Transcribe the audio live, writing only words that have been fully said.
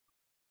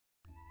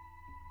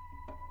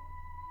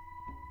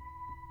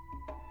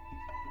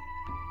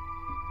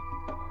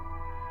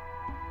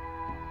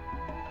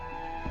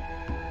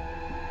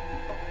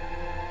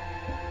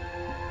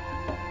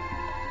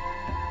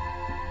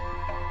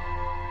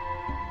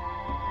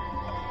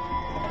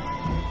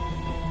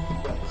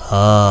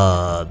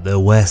Ah, the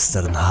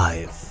Western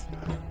Hive.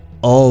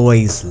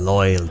 Always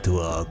loyal to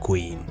our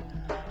queen,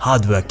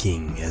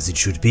 hardworking as it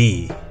should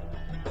be.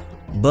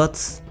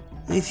 But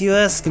if you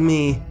ask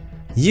me,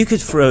 you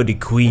could throw the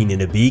queen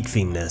in a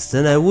beakfin nest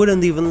and I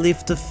wouldn't even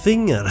lift a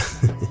finger.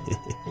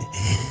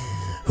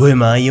 Who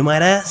am I, you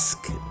might ask?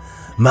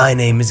 My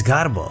name is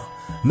Carbo,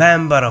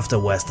 member of the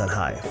Western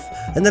Hive,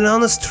 and an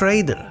honest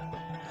trader.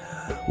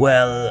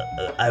 Well,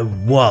 I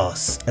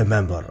was a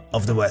member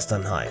of the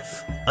Western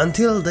Hive,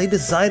 until they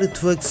decided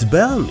to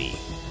expel me.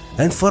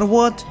 And for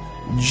what?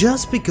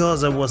 Just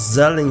because I was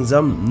selling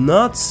some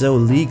not so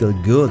legal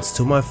goods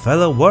to my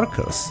fellow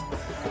workers.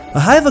 A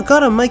hive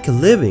gotta make a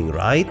living,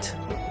 right?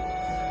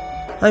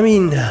 I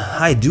mean,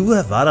 I do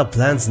have other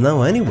plans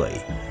now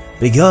anyway,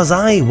 because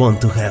I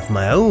want to have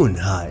my own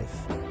hive.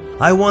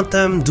 I want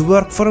them to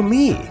work for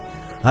me.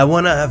 I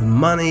wanna have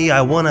money,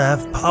 I wanna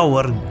have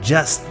power,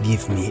 just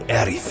give me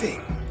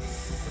everything.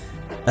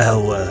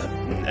 Oh,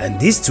 and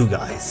these two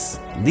guys,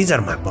 these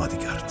are my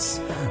bodyguards,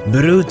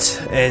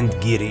 Brute and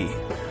Giri.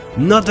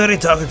 Not very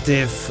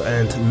talkative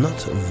and not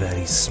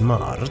very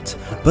smart,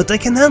 but they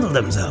can handle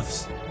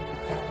themselves.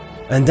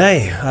 And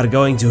they are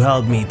going to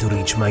help me to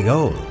reach my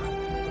goal.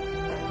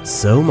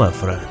 So my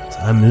friend,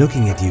 I'm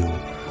looking at you.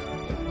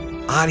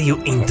 Are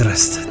you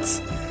interested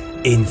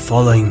in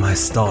following my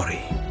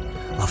story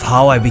of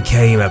how I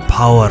became a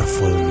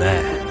powerful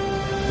man?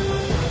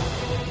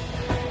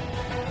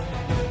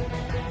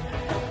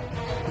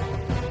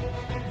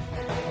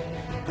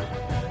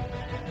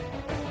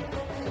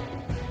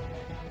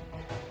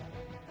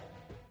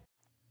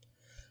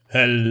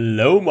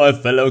 Hello my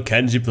fellow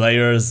Kenshi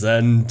players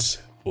and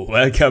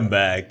welcome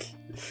back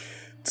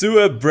to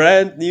a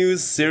brand new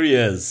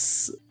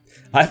series.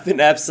 I've been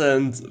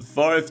absent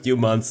for a few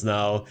months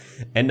now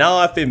and now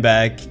I've been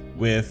back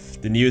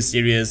with the new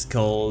series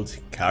called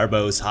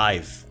Carbos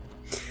Hive.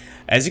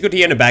 As you could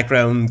hear in the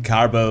background,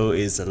 Carbo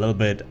is a little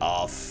bit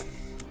of,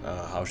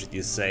 how should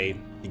you say,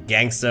 a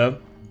gangster.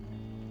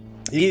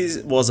 He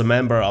was a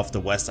member of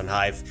the Western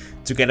Hive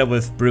together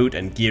with Brute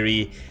and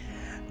Giri.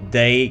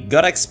 They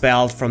got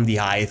expelled from the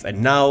hive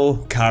and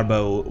now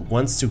Carbo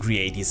wants to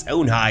create his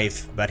own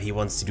hive, but he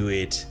wants to do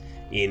it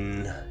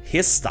in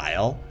his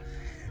style.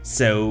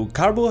 So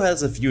Carbo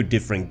has a few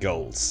different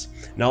goals.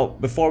 Now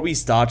before we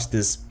start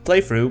this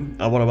playthrough,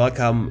 I want to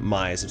welcome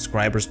my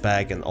subscribers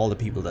back and all the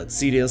people that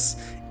see this,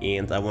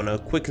 and I want to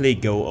quickly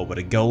go over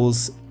the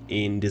goals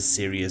in this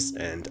series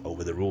and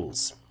over the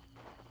rules.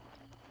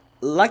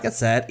 Like I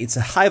said, it's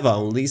a Hiver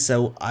only,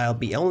 so I'll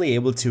be only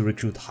able to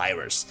recruit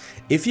Hivers.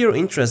 If you're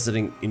interested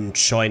in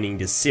joining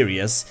this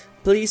series,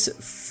 please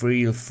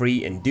feel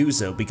free and do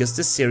so, because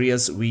this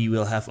series we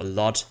will have a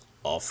lot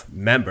of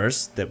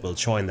members that will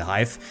join the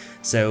Hive.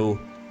 So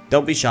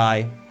don't be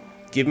shy,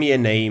 give me a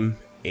name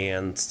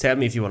and tell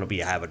me if you want to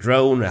be a Hiver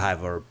drone, a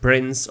Hiver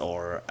prince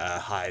or a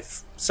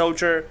Hive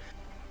soldier.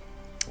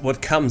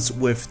 What comes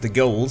with the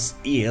goals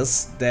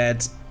is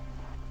that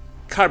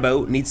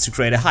Carbo needs to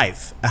create a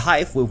hive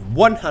with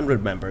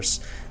 100 members.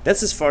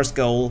 That's his first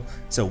goal,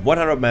 so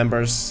 100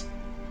 members,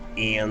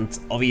 and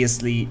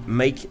obviously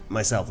make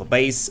myself a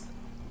base.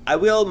 I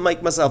will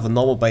make myself a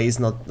normal base,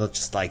 not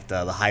just like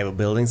the Hive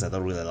buildings, I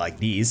don't really like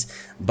these,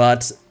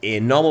 but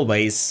a normal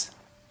base,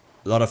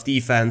 a lot of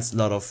defense, a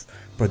lot of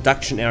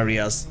production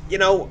areas, you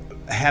know,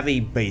 heavy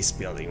base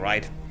building,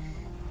 right?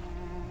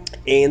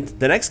 And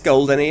the next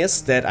goal then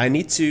is that I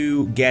need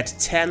to get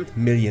 10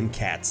 million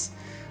cats.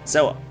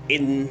 So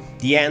in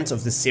the end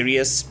of the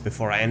series,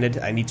 before I end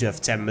it, I need to have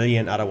 10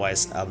 million,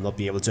 otherwise I'll not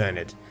be able to end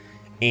it.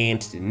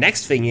 And the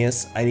next thing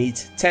is, I need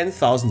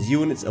 10,000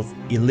 units of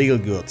illegal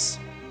goods.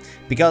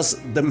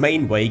 Because the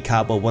main way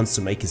Carbo wants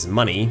to make his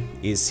money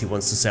is he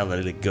wants to sell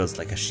illegal goods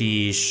like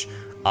hashish,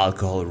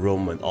 alcohol,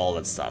 rum and all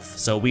that stuff.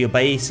 So we are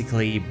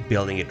basically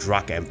building a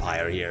drug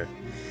empire here.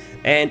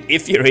 And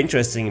if you're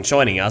interested in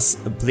joining us,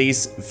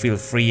 please feel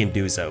free and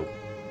do so.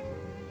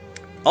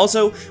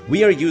 Also,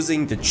 we are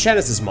using the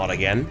Genesis mod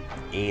again,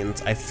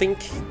 and I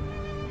think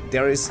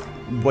there is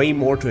way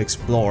more to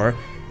explore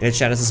in the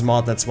Genesis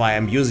mod, that's why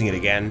I'm using it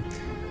again.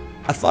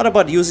 I thought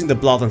about using the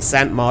Blood and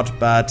Sand mod,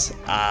 but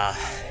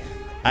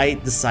I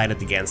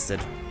decided against it.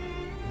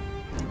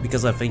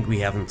 Because I think we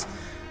haven't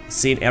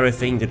seen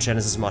everything the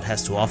Genesis mod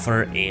has to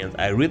offer, and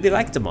I really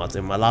liked the mod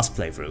in my last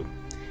playthrough.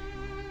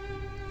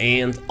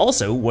 And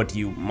also, what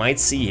you might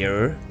see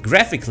here,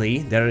 graphically,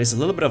 there is a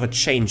little bit of a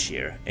change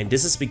here. And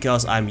this is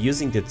because I'm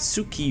using the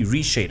Tsuki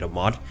Reshader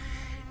mod.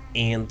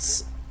 And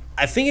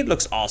I think it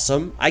looks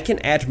awesome. I can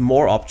add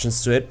more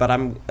options to it, but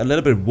I'm a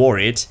little bit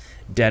worried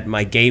that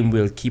my game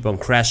will keep on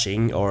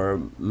crashing,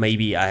 or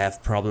maybe I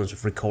have problems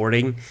with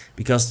recording,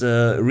 because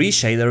the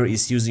reshader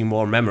is using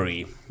more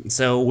memory.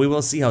 So we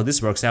will see how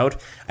this works out.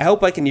 I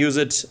hope I can use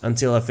it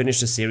until I finish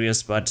the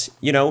series, but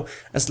you know,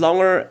 as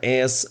longer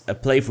as a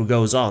playthrough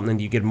goes on and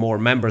you get more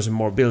members and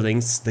more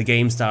buildings, the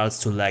game starts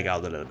to lag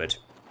out a little bit.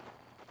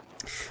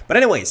 But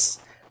anyways,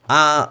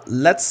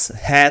 let's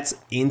head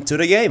into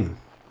the game.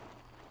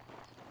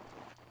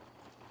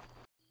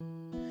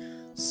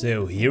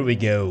 So here we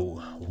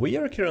go. We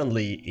are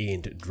currently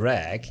in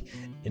drag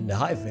in the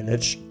Hive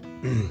village,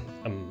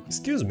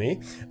 excuse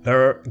me,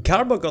 where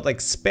Carbo got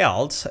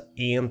expelled,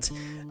 and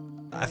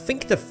I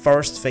think the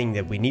first thing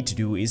that we need to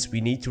do is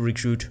we need to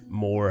recruit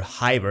more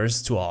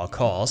Hivers to our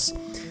cause.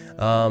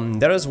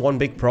 There is one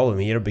big problem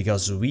here,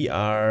 because we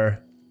are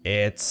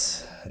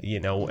at, you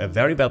know, a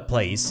very bad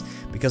place,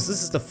 because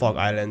this is the Fog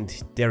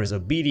Island, there is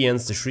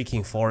Obedience, the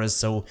Shrieking Forest,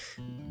 so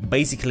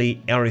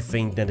basically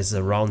everything that is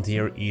around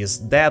here is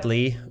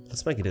deadly.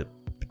 Let's make it a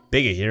bit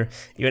bigger here.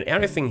 Even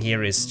everything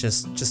here is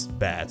just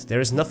bad.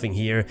 There is nothing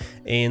here,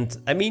 and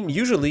I mean,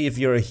 usually if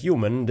you're a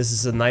human, this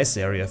is a nice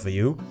area for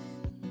you.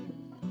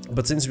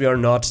 But since we are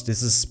not,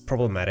 this is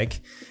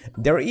problematic.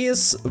 There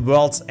is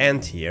World's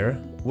End here,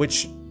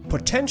 which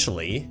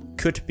potentially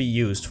could be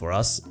used for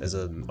us as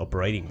an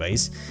operating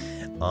base.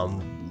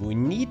 We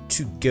need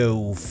to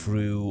go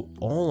through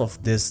all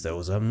of this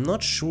though, so I'm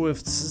not sure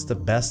if this is the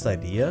best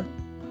idea.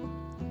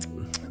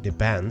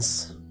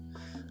 Depends.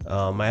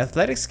 My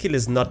athletic skill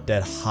is not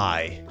that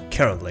high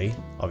currently,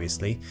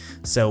 obviously,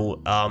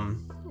 so a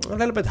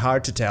little bit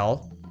hard to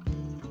tell.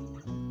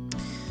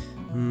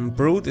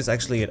 Brute is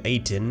actually at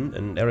 18,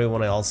 and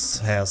everyone else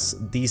has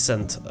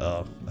decent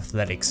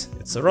athletics.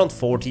 It's around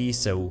 40,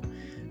 so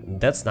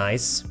that's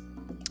nice.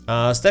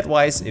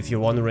 Stat-wise, if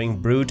you're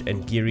wondering, Brute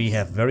and Geary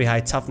have very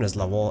high toughness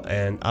level,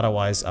 and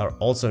otherwise are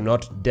also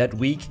not that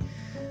weak,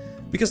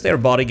 because they're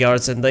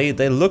bodyguards and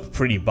they look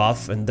pretty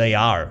buff, and they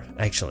are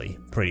actually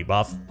pretty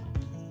buff.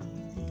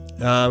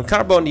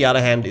 Carbo, on the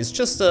other hand, is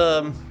just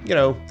you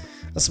know,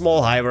 a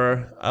small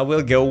hiver. I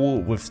will go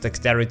with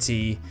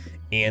dexterity,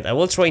 and I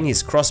will train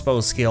his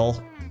crossbow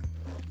skill,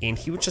 and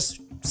he would just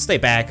stay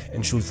back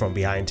and shoot from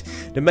behind.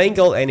 The main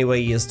goal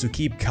anyway is to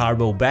keep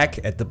Carbo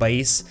back at the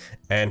base,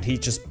 and he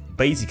just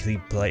basically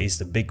plays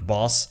the big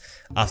boss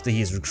after he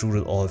has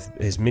recruited all of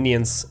his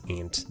minions,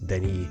 and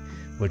then he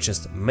will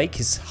just make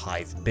his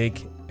hive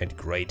big and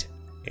great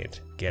and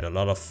get a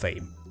lot of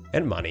fame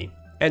and money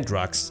and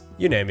drugs,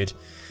 you name it.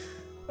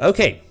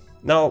 Okay,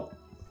 now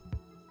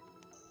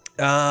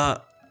I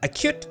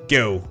could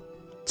go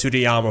to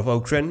the Arm of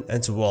Okran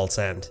and to World's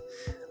End,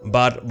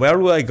 but where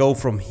do I go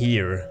from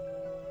here?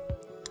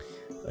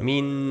 I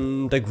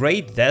mean, the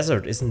Great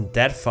Desert isn't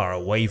that far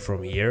away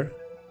from here,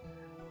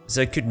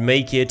 so I could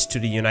make it to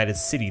the United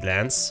City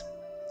lands.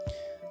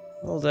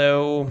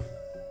 Although,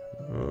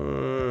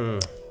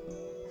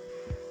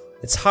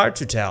 it's hard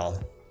to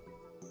tell.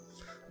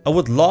 I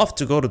would love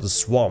to go to the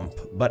swamp,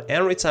 but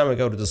every time I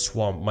go to the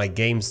swamp, my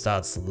game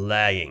starts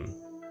lagging,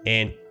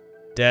 and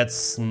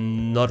that's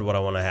not what I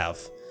want to have.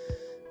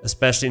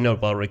 Especially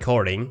not while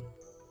recording.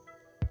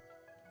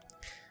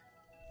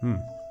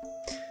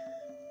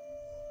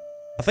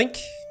 I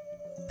think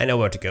I know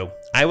where to go.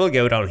 I will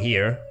go down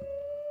here,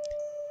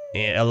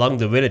 along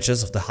the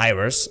villages of the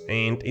Hivers,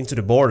 and into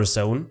the border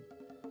zone.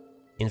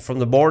 And from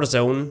the border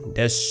zone,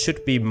 there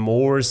should be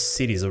more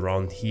cities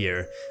around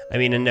here. I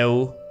mean, I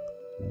know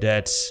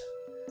that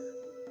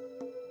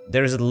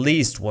there is at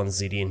least one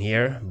city in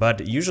here,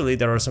 but usually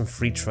there are some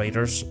free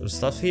traders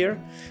stuff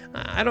here.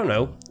 I don't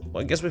know.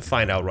 Well, I guess we'll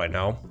find out right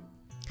now.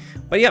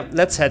 But yeah,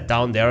 let's head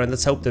down there, and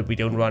let's hope that we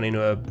don't run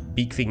into a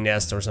beakfing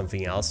nest or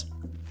something else.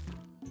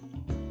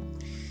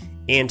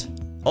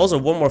 And also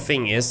one more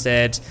thing is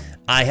that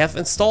I have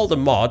installed a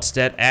mod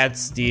that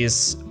adds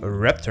these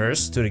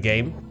raptors to the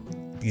game,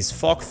 these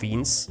fog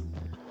fiends.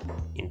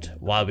 And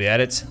while we're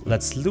at it,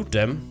 let's loot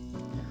them.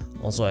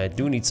 Also, I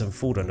do need some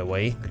food on the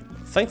way.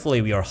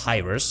 Thankfully we are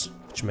hivers,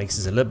 which makes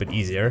this a little bit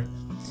easier.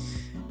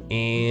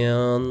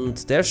 And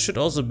there should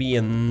also be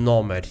a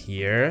nomad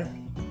here.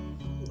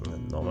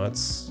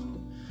 Nomads.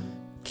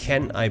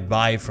 Can I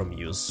buy from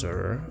you,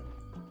 sir?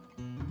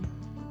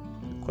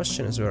 The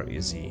question is, where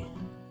is he?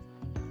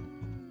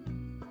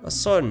 I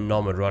saw a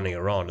nomad running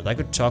around and I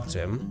could talk to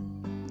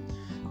him.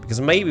 Because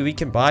maybe we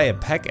can buy a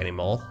pack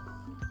animal.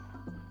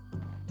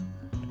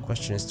 The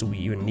question is, do we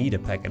even need a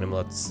pack animal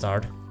at the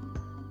start?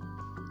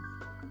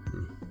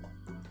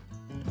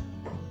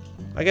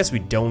 I guess we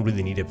don't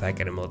really need a pack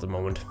animal at the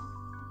moment.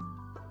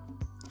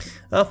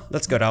 Oh,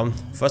 let's go down.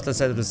 First let's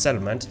head to the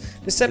settlement.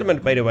 This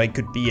settlement, by the way,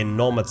 could be a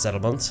nomad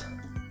settlement.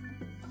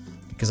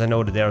 Because I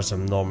know that there are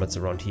some nomads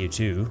around here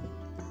too.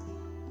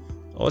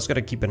 Always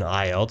gotta keep an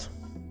eye out.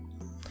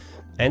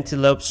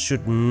 Antelopes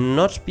should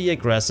not be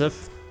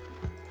aggressive.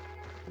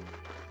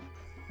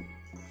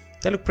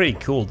 They look pretty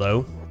cool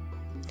though.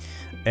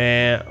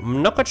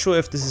 I'm not quite sure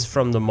if this is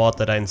from the mod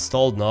that I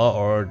installed now,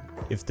 or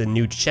if the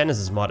new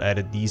Genesis mod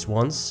added these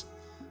ones.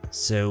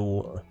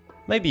 So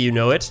maybe you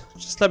know it.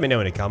 Just let me know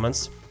in the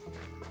comments.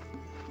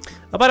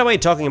 By the way,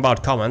 talking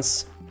about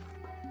comments,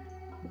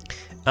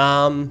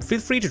 feel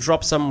free to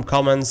drop some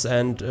comments,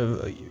 and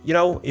you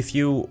know, if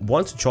you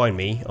want to join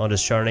me on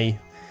this journey,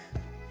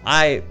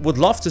 I would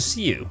love to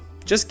see you.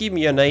 Just give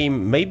me your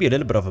name, maybe a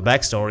little bit of a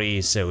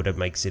backstory, so that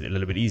makes it a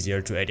little bit easier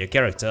to add your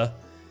character.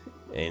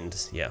 And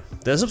yeah,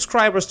 the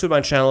subscribers to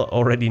my channel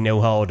already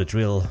know how the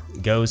drill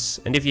goes,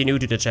 and if you're new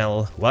to the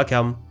channel,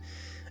 welcome.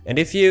 And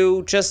if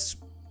you just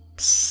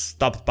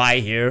stopped by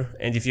here,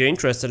 and if you're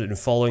interested in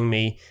following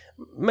me,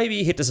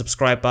 maybe hit the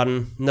subscribe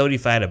button,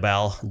 notify the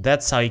bell,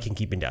 that's how you can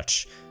keep in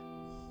touch.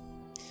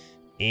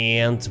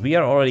 And we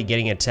are already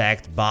getting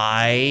attacked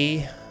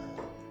by...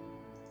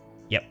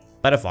 Yep,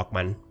 by the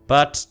Fogman.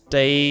 But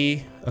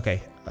they...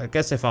 Okay, I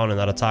guess they found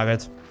another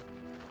target.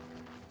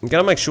 I'm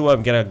gonna make sure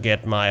I'm gonna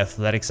get my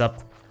athletics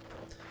up,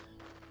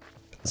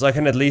 so I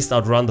can at least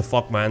outrun the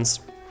Fogmans.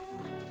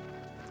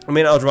 I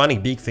mean,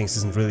 outrunning big things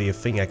isn't really a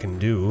thing I can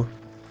do.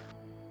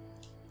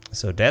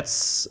 So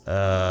that's...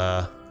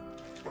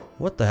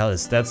 what the hell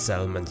is that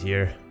settlement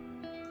here?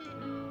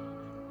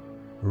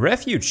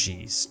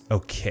 Refugees,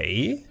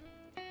 okay.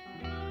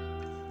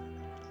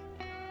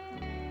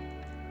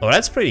 Oh,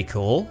 that's pretty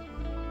cool.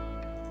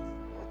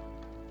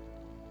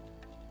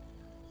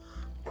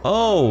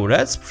 Oh,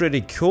 that's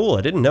pretty cool.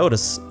 I didn't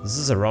notice this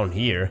is around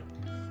here.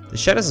 The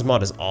Shadows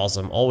mod is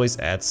awesome, always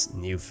adds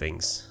new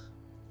things.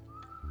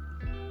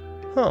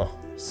 Huh,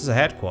 this is a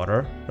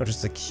headquarter, not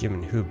just a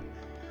common hub.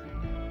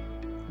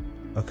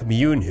 A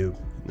commune hub,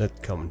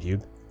 not common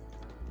hub.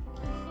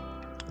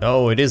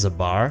 Oh, it is a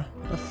bar.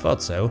 I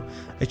thought so.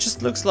 It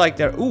just looks like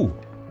they're... Ooh,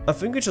 I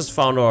think we just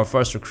found our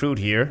first recruit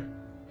here.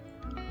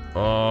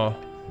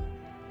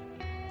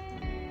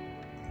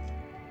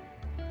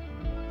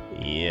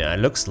 Yeah, it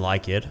looks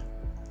like it.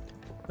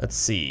 Let's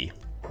see.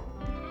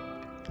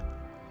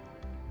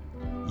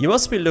 You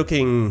must be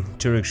looking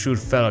to recruit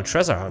fellow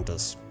treasure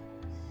hunters.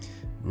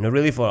 Not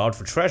really out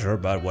for treasure,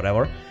 but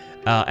whatever.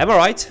 Am I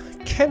right?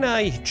 Can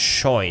I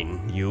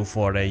join you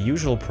for the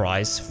usual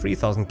price,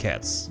 3,000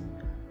 cats?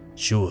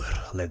 Sure,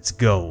 let's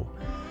go.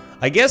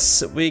 I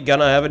guess we're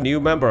gonna have a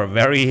new member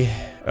very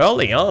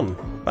early on,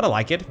 but I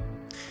like it.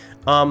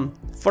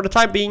 For the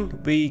time being,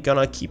 we're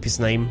gonna keep his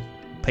name.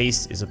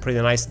 Paste is a pretty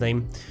nice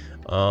name.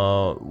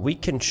 We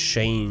can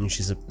change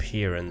his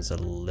appearance a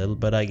little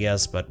bit, I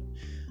guess, but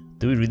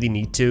do we really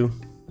need to?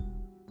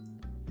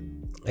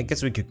 I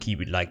guess we could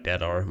keep it like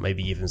that, or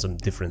maybe even some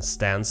different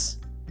stance.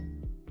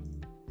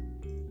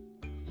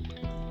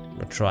 I'm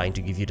not trying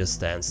to give you the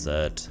stance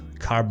that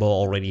Carbo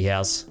already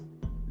has.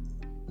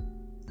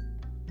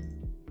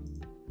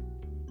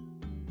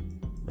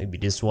 Maybe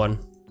this one.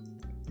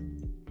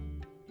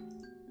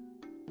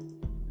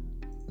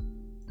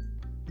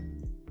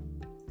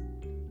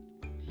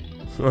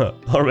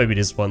 Or maybe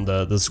this one,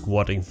 the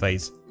squatting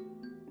face.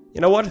 You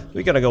know what?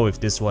 We're gonna go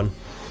with this one.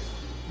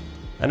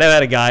 I never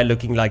had a guy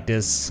looking like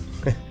this.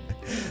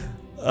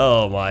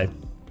 Oh my.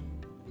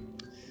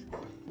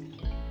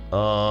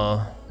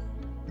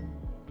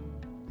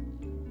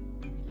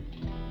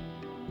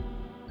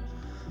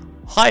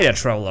 Hi there,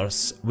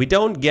 travelers. We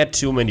don't get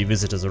too many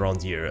visitors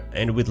around here,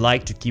 and we'd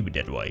like to keep it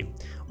that way.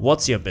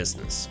 What's your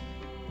business?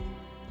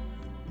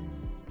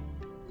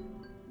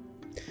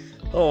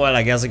 Oh well,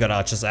 I guess I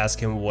gotta just ask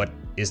him what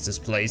is this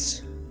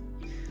place.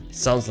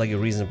 Sounds like a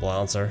reasonable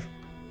answer.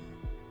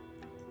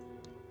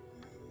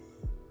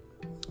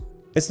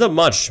 It's not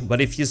much, but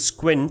if you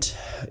squint,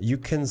 you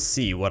can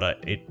see what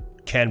it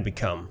can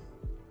become.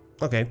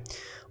 Okay.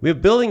 We're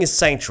building a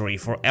sanctuary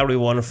for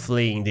everyone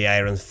fleeing the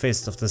iron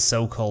fist of the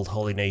so-called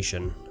Holy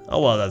Nation.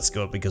 Oh well, that's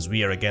good, because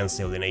we are against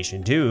the Holy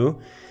Nation too.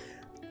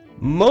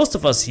 Most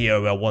of us here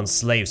were once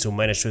slaves who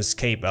managed to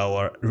escape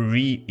our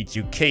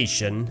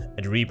re-education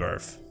and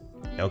rebirth.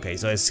 Okay,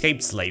 so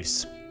escaped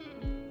slaves.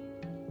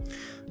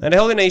 And the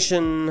Holy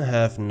Nation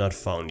have not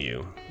found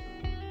you.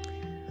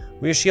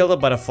 We are shielded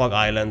by the Fog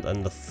Island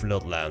and the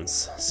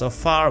Floodlands. So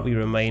far we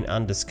remain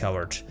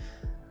undiscovered.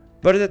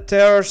 But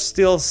there are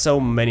still so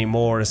many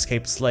more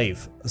escaped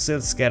slaves,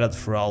 still scattered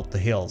throughout the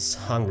hills,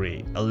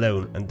 hungry,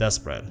 alone and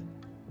desperate.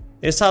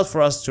 It is hard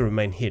for us to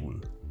remain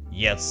hidden,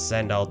 yet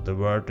send out the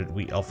word that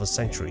we offer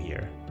sanctuary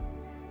here.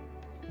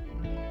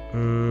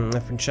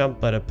 I've been jumped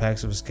by the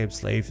packs of escaped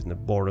slaves in the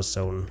border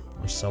zone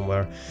or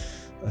somewhere.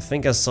 I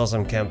think I saw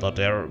some camped out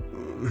there.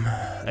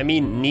 I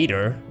mean,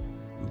 neither,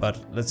 but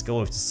let's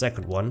go with the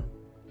second one.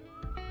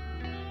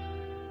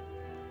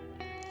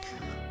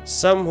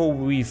 Some who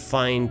we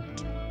find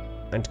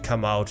and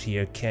come out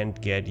here can't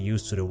get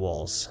used to the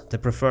walls. They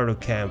prefer to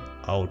camp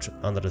out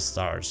under the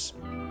stars.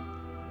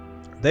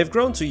 They've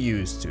grown too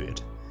used to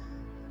it.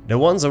 The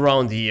ones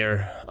around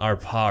here are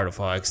part of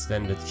our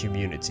extended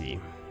community.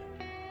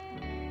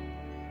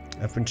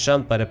 I've been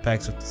shunned by the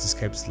packs of this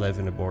escaped slave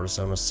in the border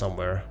zone or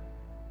somewhere.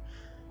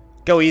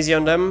 Go easy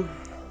on them.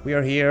 We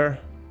are here.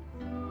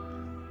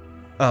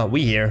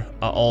 We here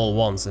are all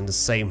once in the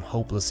same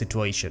hopeless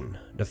situation.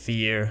 The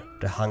fear,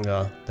 the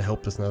hunger, the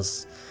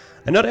hopelessness.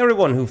 And not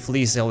everyone who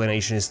flees the Holy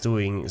Nation is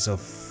doing so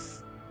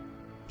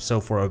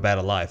for a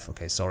better life.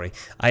 Okay, sorry.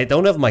 I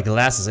don't have my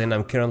glasses in.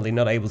 I'm currently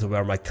not able to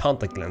wear my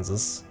contact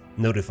lenses.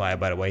 Notifier,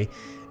 by the way.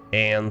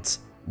 And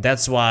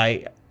that's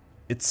why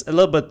it's a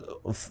little bit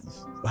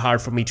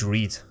hard for me to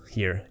read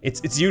here.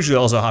 It's usually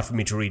also hard for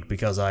me to read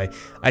because I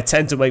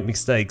tend to make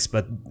mistakes,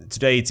 but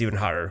today it's even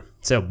harder.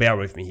 So bear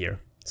with me here.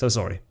 So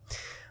sorry.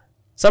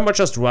 Some are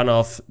just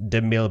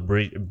run-off-the-mill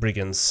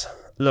brigands.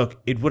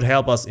 Look, it would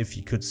help us if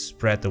you could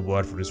spread the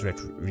word for these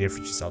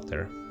refugees out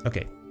there.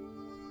 Okay.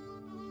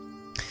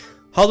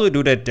 How do we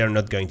do that? They're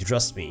not going to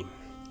trust me.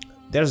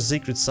 There's a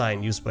secret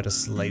sign used by the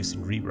slaves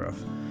in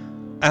Rebirth.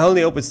 I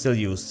only hope it's still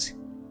used.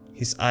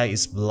 His eye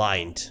is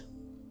blind.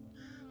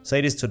 Say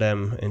this to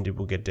them and it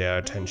will get their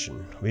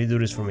attention. Will you do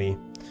this for me?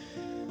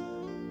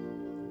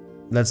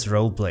 Let's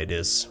roleplay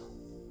this.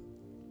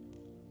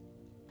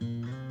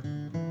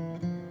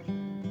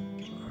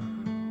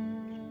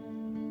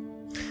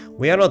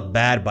 We are not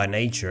bad by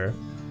nature.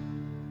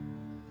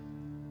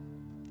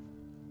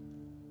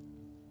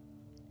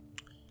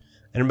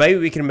 And maybe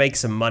we can make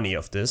some money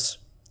off this.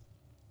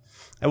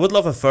 I would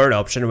love a third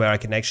option where I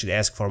can actually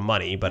ask for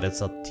money, but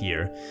it's not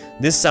here.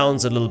 This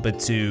sounds a little bit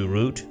too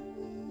rude.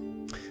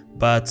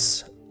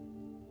 But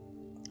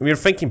we're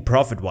thinking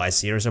profit-wise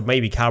here, so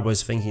maybe Carbo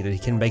is thinking that he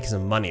can make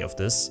some money off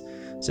this.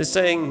 So he's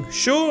saying,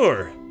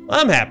 sure,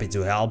 I'm happy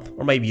to help.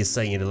 Or maybe he's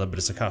saying it a little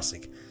bit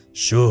sarcastic.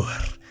 Sure,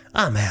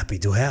 I'm happy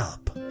to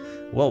help.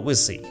 Well, we'll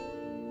see.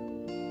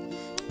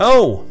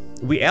 Oh,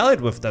 we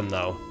allied with them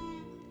now.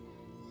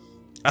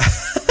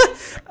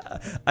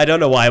 I don't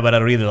know why, but I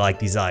really like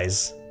these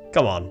eyes.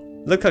 Come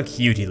on, look how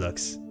cute he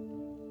looks.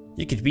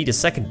 You could be the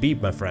second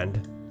beat, my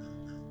friend.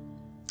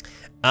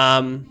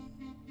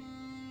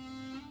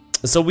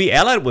 So we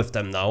allied with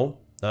them now.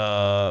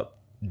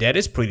 That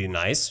is pretty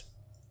nice.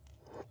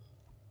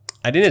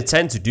 I didn't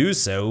intend to do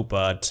so,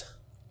 but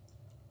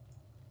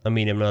I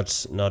mean, I'm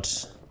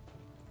not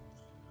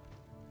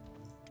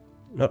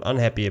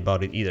unhappy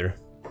about it either.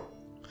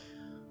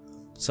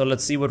 So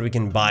let's see what we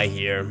can buy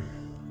here.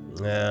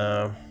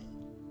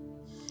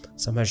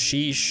 Some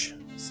hashish.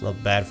 It's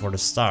not bad for the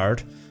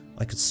start.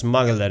 I could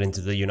smuggle that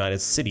into the United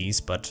Cities,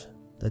 but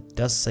that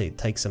does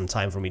take some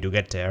time for me to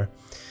get there.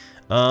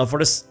 For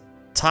this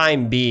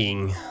time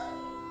being,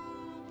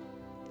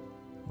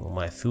 well,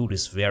 my food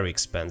is very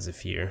expensive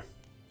here.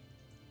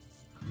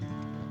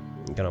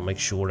 I'm gonna make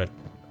sure that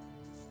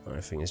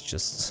everything is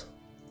just...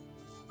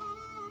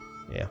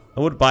 Yeah, I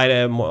would buy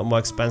the more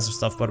expensive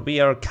stuff, but we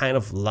are kind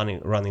of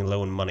running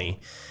low on money.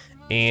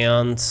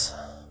 And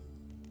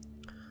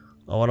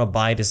I wanna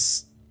buy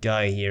this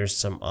guy here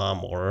some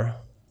armor,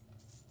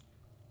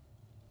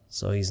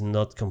 so he's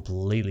not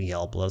completely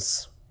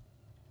helpless.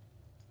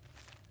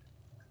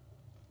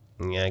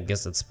 Yeah, I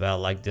guess that's about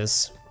like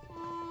this.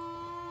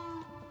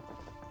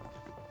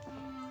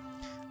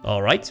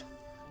 Alright.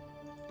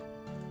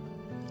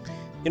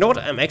 You know what,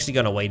 I'm actually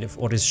gonna wait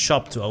for this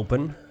shop to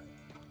open,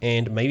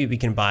 and maybe we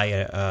can buy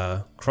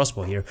a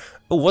crossbow here.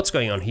 Oh, what's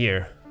going on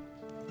here?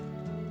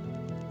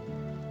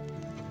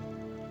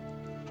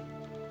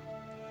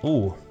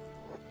 Ooh.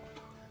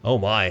 Oh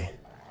my.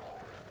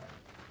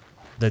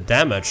 The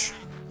damage.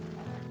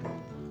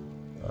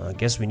 I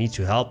guess we need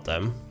to help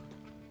them.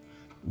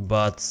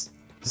 But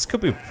this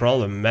could be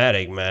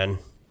problematic, man.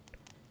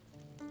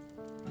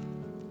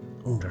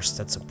 Oh, their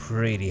stats are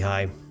pretty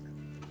high.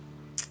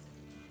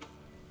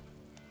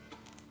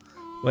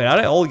 Wait, are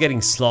they all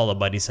getting slaughtered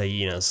by these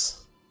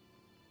hyenas?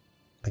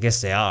 I guess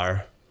they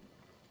are.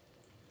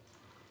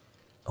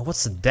 Oh,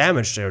 what's the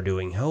damage they're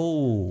doing?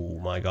 Oh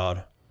my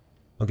god.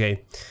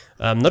 Okay,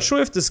 I'm not sure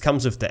if this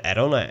comes with the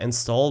add-on I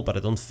installed, but I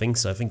don't think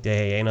so. I think the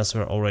hyenas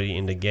were already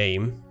in the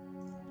game.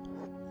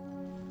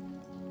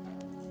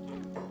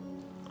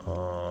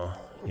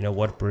 You know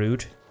what,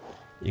 Brood?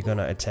 You're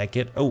gonna attack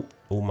it. Oh,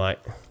 oh my.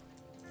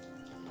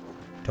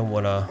 Don't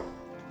wanna...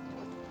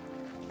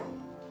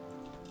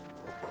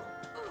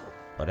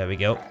 Oh, there we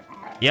go.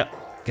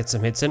 Yep, get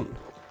some hits in.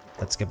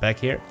 Let's get back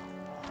here.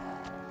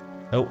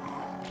 Oh,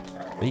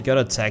 we got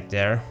attack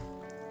there.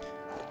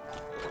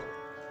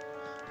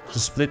 To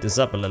split this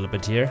up a little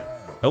bit here.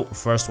 Oh,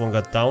 first one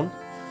got down.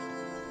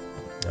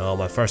 Oh,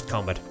 my first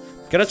combat.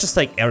 Gonna just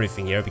take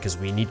everything here because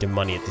we need the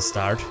money at the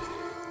start.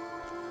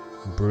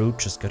 Brute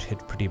just got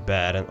hit pretty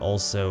bad, and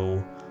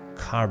also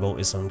Carbo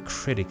is on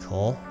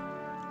critical.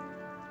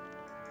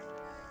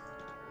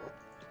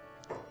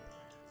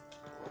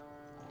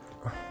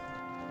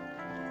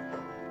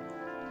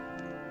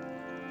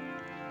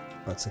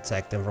 Let's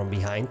attack them from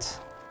behind.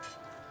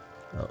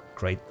 Oh,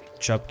 great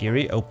job,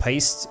 Geary. Oh,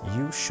 Paste,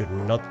 you should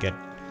not get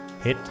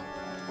hit.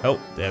 Oh,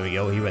 there we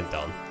go, he went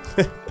down.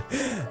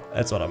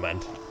 That's what I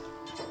meant.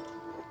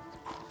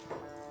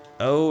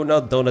 Oh,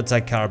 no, don't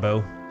attack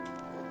Carbo.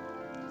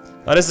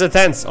 Oh, this is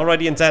intense,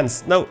 already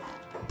intense. No,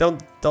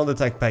 don't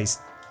attack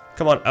Paste.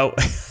 Come on, oh.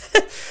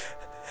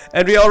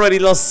 And we already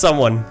lost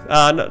someone.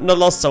 Not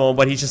lost someone,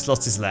 but he just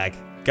lost his leg.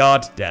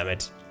 God damn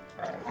it.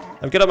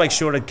 I'm gonna make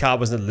sure that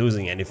Carbo's not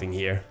losing anything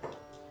here.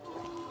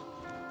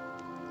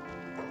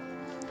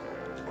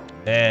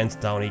 And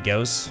down he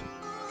goes.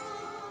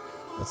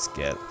 Let's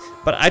get...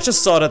 But I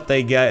just saw that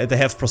they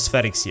have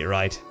prosthetics here,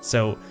 right?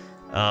 So,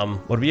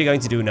 what we are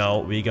going to do now,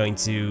 we're going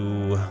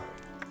to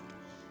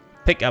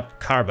pick up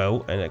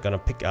Carbo, and I'm gonna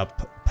pick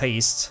up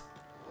Paste.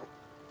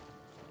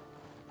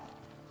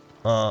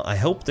 I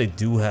hope they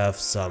do have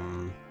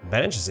some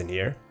bandages in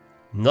here.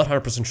 Not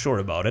 100% sure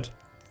about it.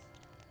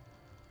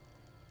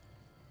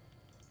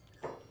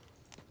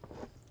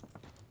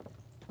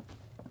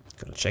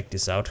 Gotta check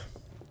this out.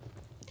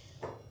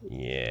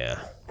 Yeah.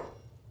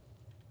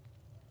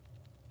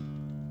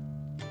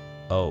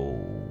 Oh.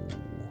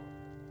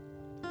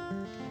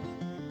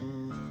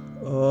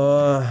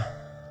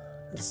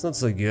 It's not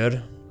so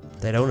good.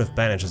 They don't have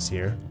bandages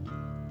here.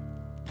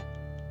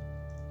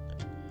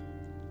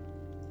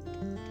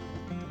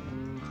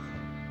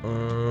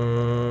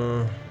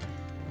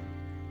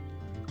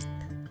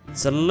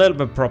 It's a little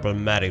bit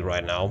problematic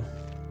right now.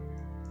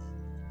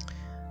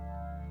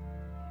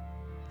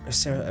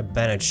 Is there a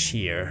bandage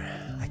here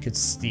I could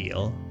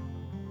steal?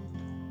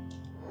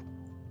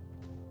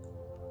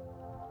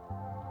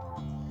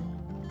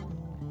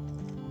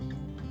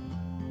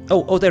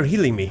 Oh, they're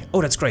healing me.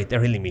 Oh, that's great.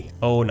 They're healing me.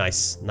 Oh,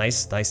 nice.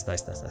 Nice.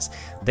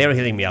 They're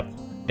healing me up.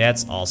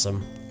 That's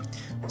awesome.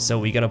 So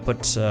we're gonna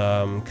put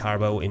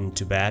Carbo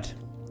into bed.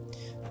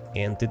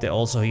 And did they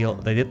also heal?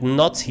 They did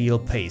not heal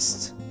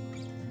Paste.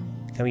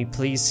 Can we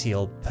please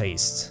heal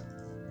Paste?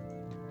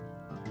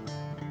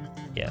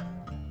 Yeah.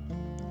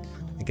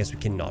 I guess we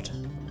cannot.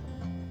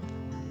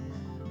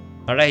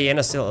 Are the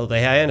hyenas still? Oh,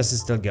 the hyenas is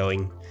still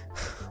going.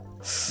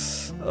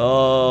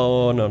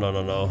 Oh,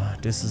 no.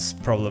 This is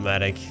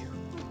problematic.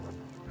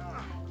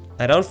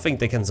 I don't think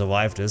they can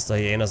survive this. The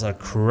hyenas are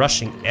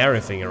crushing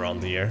everything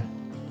around here.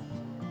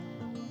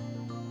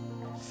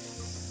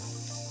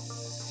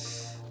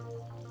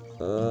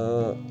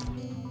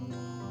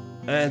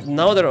 And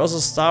now they're also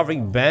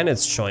starving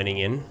bandits joining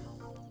in.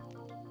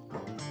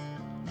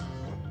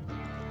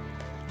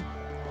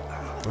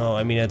 Oh,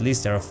 I mean, at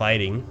least they're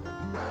fighting.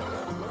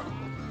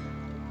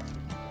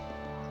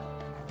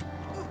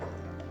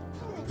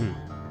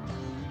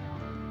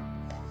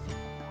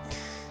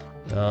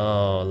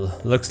 Oh,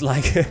 looks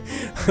like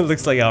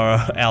looks like our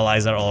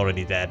allies are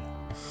already dead.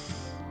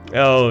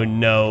 Oh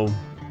no.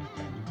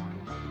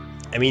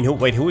 I mean,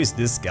 wait, who is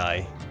this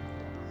guy?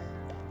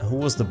 Who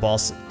was the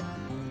boss?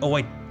 Oh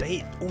wait,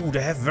 they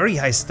have very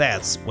high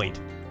stats. Wait,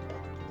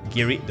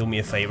 Giri, do me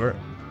a favor,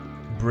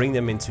 bring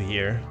them into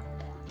here.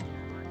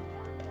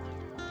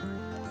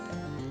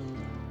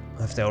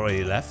 Have they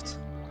already left?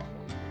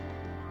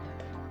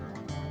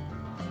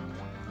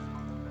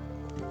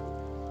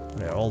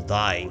 They're all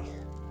dying.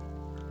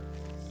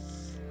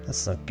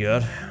 That's not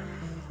good.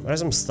 There's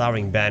some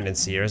starving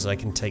bandits here, so I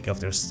can take off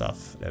their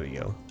stuff. There we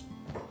go.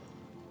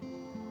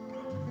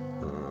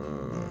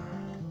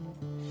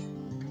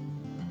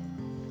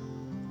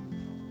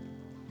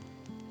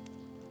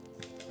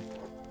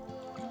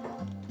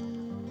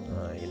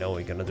 You know,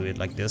 we're gonna do it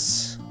like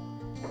this.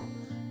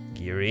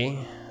 Geary.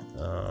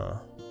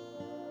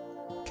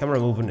 Camera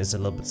movement is a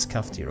little bit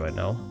scuffed here right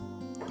now.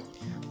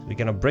 We're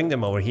gonna bring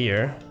them over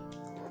here.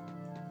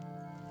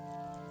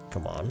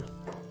 Come on.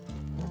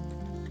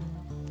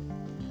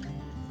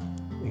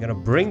 We're gonna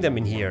bring them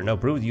in here. No,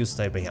 Brood, you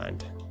stay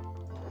behind.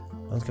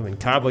 Don't come in.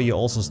 Carbo, you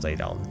also stay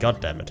down. God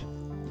damn it.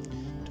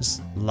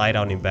 Just lie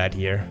down in bed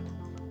here.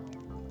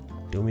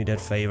 Do me that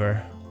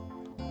favor.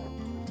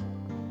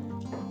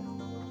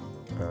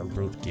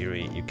 Brood,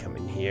 Geary, you come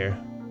in here.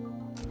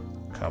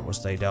 Carbo,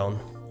 stay down.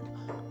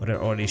 But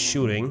they're already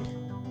shooting.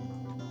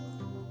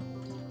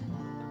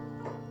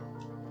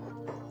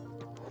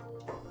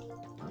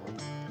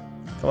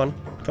 Come on,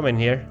 come in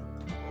here.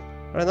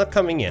 They're not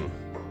coming in.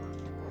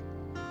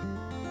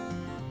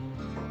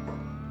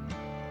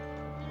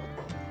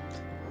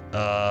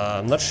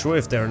 I'm not sure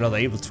if they're not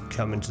able to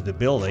come into the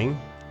building.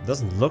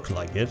 Doesn't look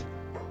like it.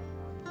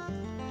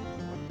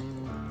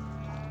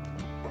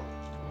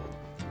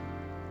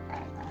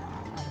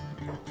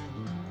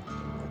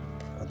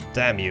 Oh,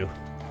 damn you.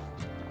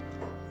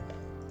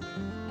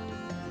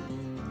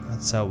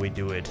 That's how we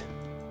do it.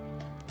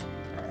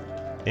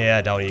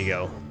 Yeah, down you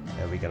go.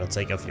 And we're gonna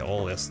take off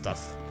all your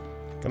stuff.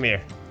 Come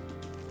here.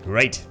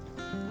 Great.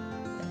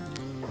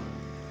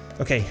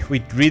 Okay,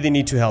 we really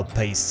need to help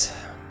Paste.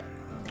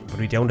 But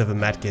we don't have a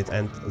medkit,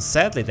 and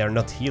sadly they're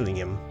not healing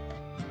him.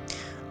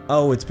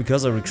 Oh, it's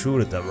because I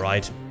recruited them,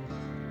 right?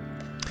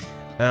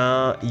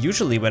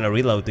 Usually when I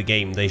reload the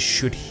game, they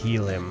should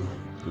heal him.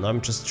 And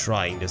I'm just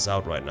trying this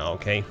out right now,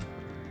 okay?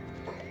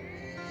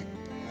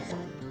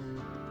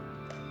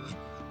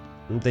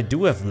 And they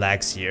do have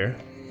lags here.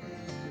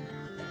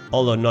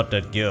 Although not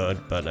that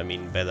good, but I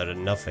mean better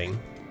than nothing.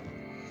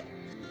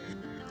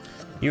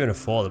 Even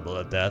affordable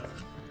at that.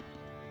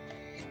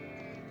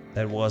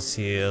 That was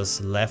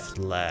his left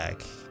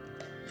leg.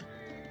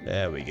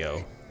 There we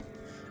go.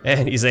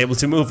 And he's able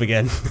to move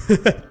again.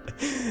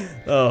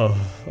 Oh,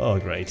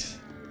 great.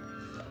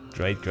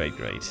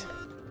 Great.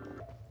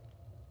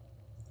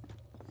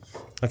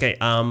 Okay,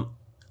 I'm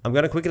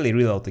gonna quickly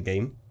reload the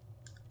game.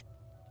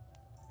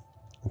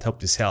 And hope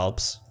this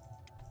helps.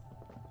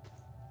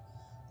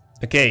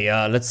 Okay,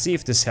 let's see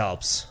if this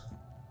helps.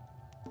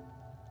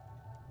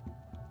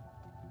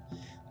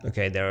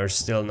 Okay, they're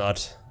still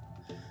not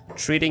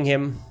treating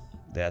him.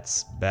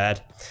 That's bad.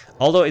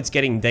 Although it's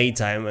getting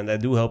daytime, and I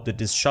do hope that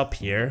this shop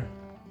here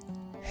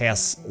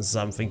has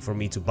something for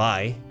me to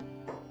buy.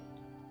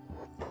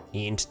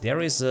 And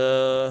there is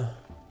a...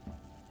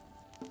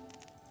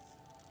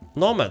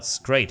 Nomads,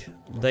 great.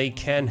 They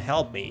can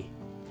help me.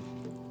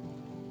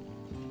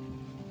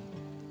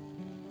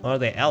 Are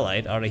they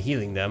allied? Are they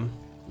healing them?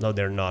 No,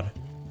 they're not.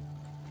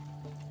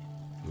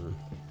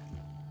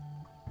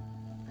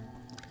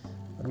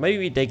 What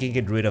maybe they can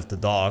get rid of the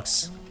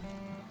dogs.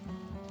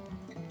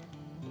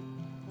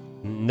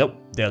 Nope,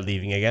 they're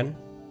leaving again.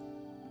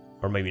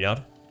 Or maybe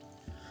not.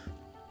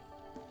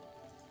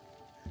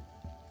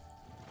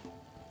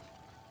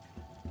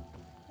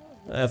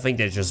 I think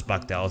they just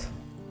bugged out.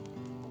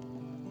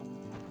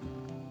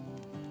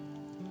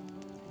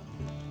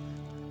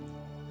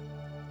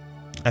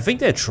 I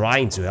think they're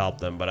trying to help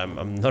them, but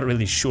I'm not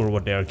really sure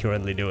what they're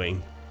currently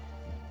doing.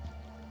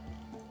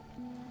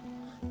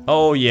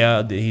 Oh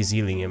yeah, he's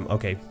healing him.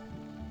 Okay.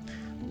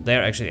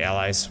 They're actually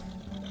allies.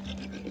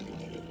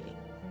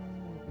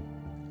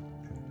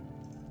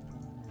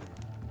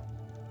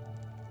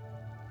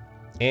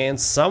 And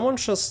someone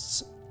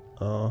just...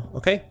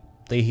 okay.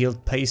 They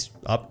healed Pace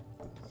up.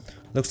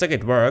 Looks like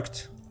it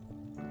worked.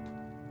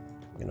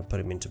 I'm gonna put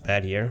him into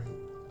bed here.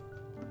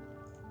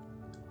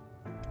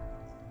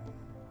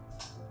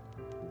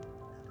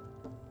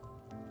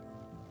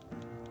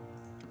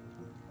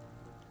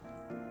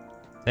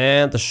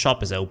 And the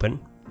shop is open.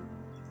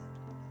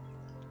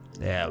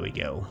 There we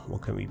go.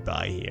 What can we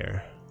buy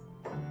here?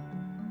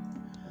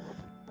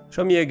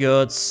 Show me your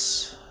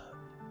goods.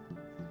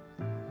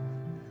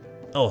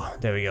 Oh,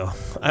 there we go.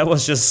 I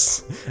was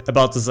just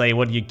about to say,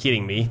 what are you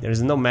kidding me?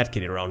 There's no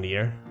medkit around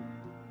here.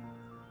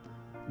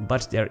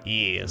 But there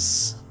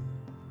is.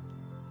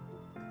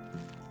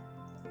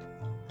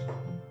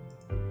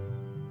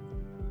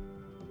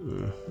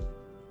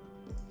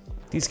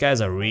 These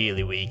guys are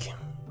really weak.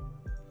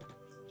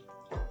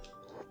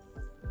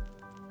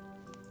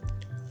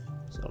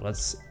 So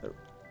let's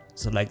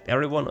select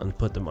everyone and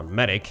put them on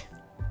medic.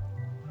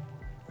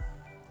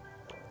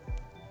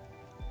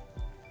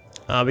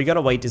 We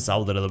gotta wait this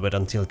out a little bit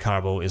until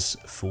Carbo is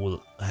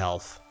full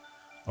health.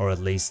 Or at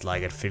least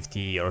like at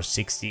 50 or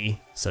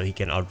 60, so he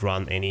can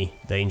outrun any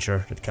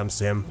danger that comes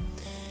to him.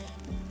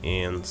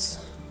 And...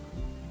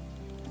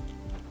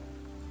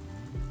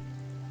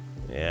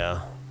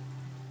 yeah.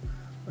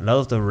 A lot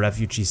of the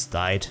refugees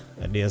died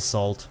at the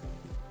assault.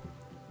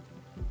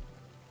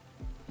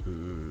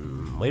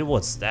 Wait,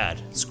 what's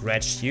that?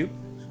 Scratch tube?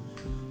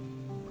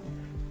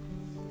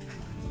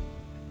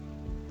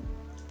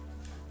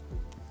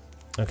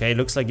 Okay,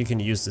 looks like you can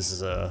use this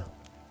as a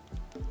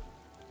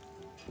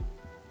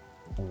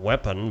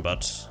weapon,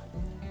 but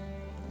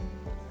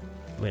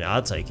I mean,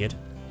 I'll take it.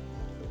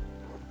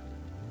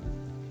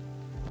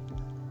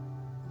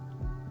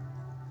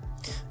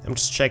 I'm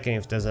just checking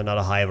if there's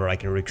another hiver I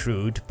can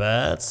recruit,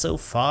 but so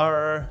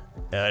far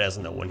there's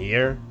no one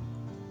here.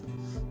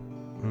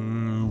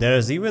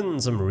 There's even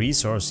some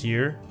resource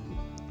here.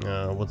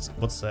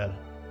 What's that?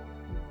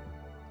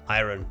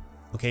 Iron.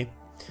 Okay,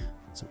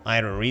 some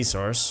iron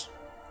resource.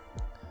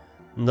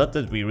 Not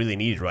that we really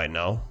need it right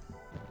now.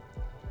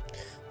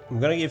 I'm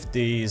gonna give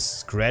the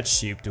scratch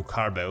tube to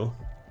Carbo.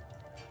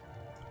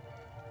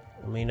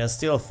 I mean, I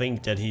still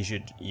think that he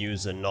should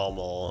use a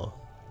normal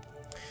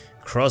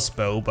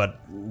crossbow, but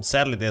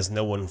sadly there's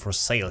no one for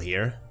sale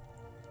here.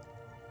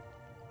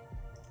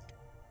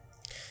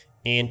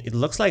 And it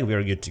looks like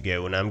we're good to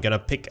go, and I'm gonna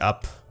pick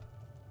up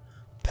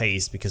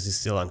Pace because he's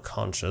still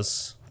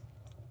unconscious.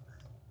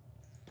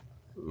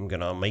 I'm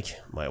gonna make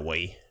my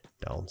way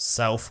down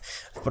south.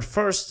 But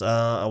first,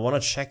 I wanna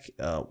check...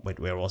 wait,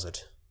 where was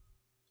it?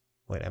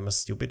 Wait, am I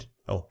stupid?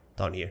 Oh,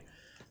 down here.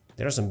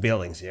 There are some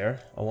buildings here.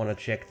 I wanna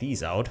check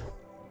these out.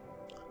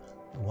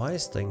 Why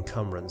is the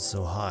encumbrance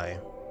so high?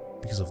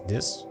 Because of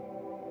this?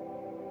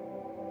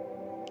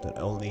 That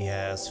only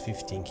has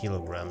 15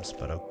 kilograms,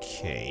 but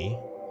okay.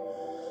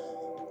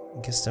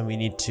 I guess then we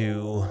need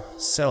to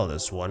sell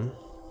this one.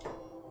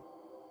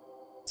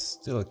 It's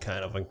still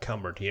kind of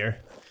encumbered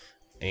here.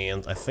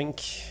 And I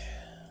think...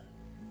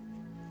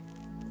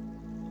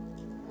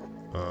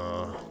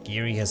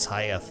 Geary has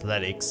high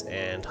athletics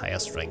and higher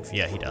strength.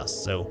 Yeah, he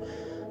does. So,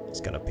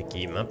 just gonna pick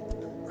him up.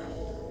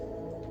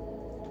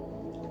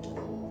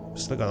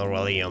 Still gonna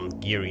rally on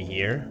Geary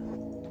here.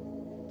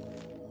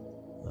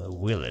 A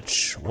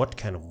village. What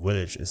kind of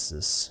village is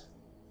this?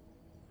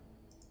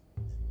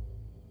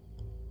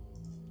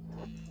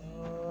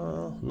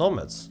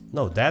 Nomads.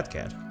 No, Dead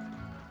Cat.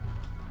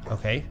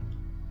 Okay.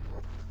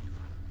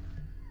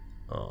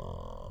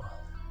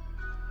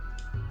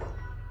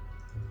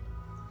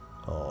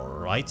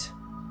 Alright.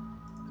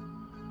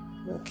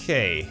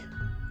 Okay.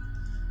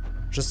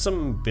 Just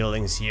some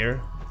buildings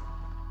here.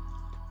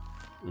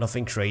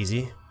 Nothing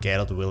crazy.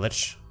 Gather the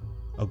village.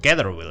 Oh,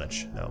 gather a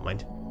village. Never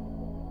mind.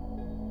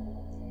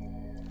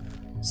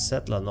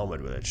 Settler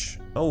Nomad village.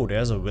 Oh,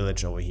 there's a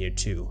village over here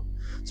too.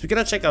 So we're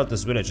gonna check out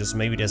this villages.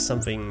 Maybe there's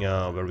something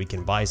where we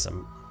can buy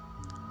some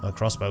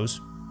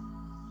crossbows.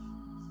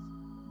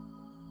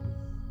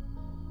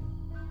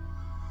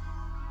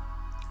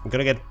 I'm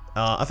gonna get...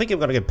 I think I'm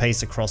gonna get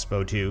Paste a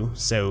crossbow too.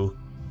 So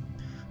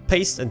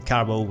Paste and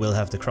Carbo will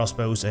have the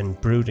crossbows, and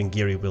Brute and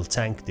Geary will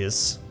tank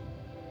this.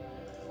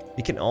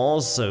 We can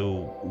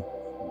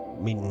also,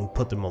 I mean,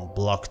 put them on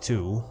block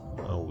too.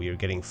 Oh, we are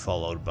getting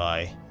followed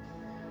by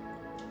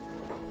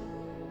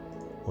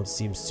what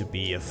seems to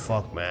be a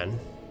fogman.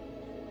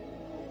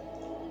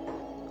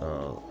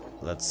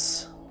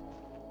 Let's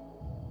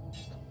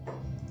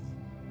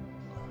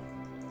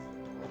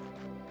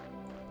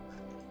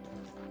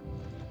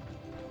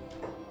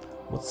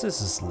What's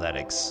this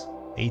athletics?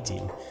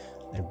 18.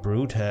 And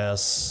Brute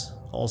has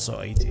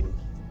also 18.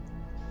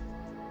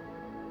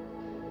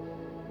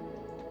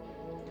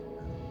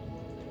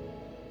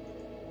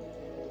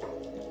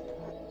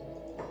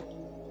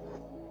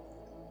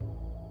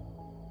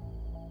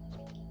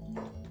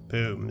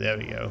 Boom, there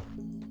we go.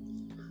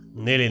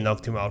 Nearly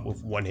knocked him out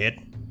with one hit.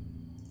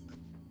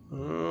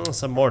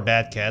 Some more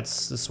dead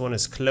cats. This one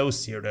is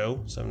closed here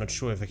though, so I'm not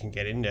sure if I can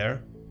get in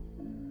there.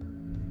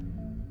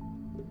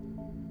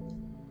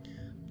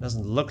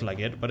 Doesn't look like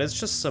it, but it's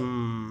just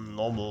some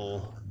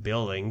normal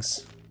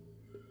buildings.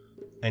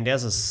 And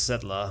there's a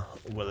settler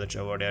village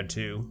over there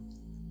too.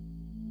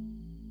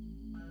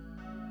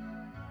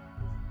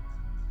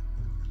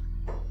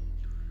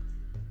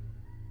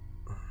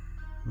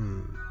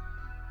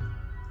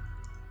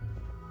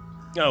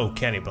 Oh,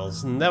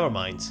 cannibals, never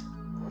mind.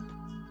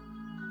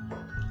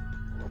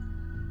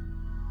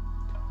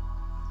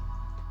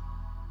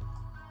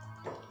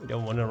 We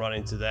don't want to run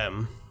into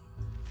them.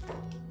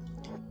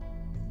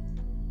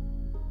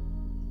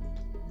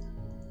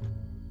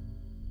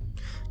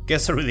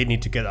 Guess I really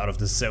need to get out of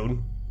this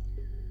zone.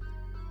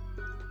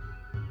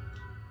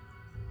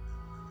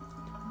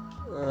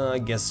 I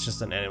guess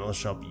just an animal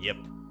shop, yep.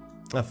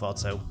 I thought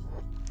so.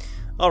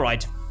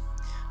 Alright,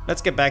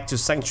 let's get back to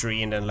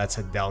Sanctuary and then let's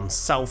head down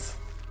south.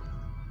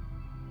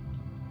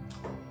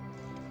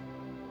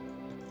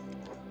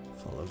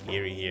 Follow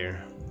Geary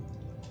here.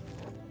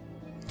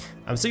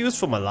 I'm so used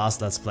for my last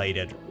Let's Play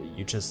that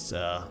you just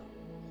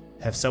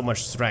have so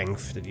much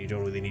strength that you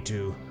don't really need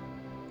to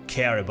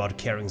care about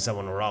carrying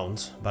someone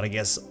around. But I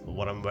guess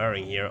what I'm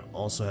wearing here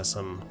also has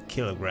some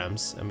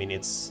kilograms. I mean,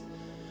 it's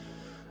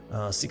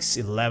 6,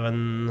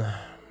 11,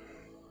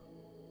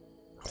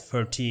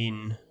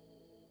 13,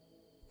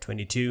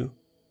 22.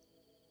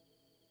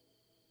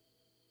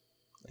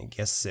 I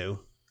guess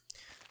so.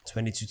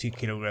 22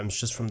 kilograms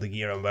just from the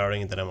gear I'm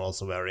wearing, and then I'm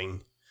also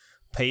wearing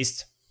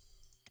paste.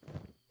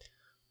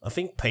 I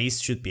think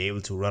paste should be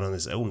able to run on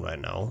his own right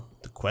now.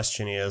 The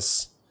question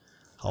is,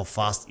 how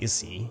fast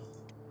is he?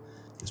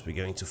 Because we're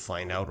going to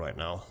find out right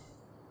now.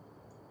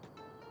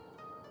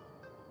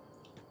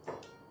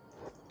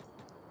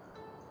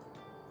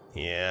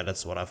 Yeah,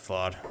 that's what I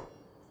thought.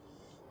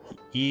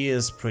 He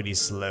is pretty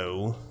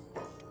slow.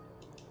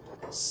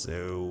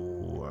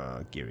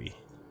 So, Geary,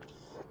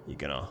 you're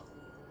gonna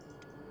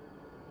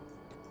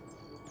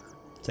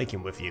take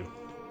him with you.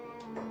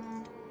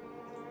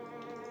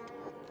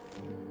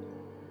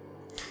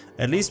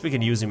 At least we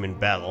can use him in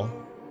battle.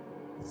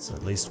 That's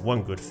at least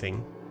one good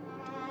thing.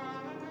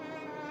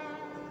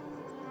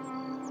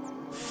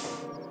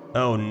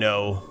 Oh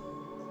no.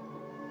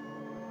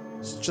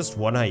 It's just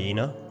one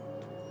hyena?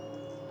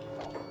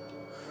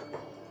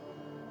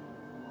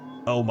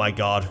 Oh my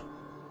god.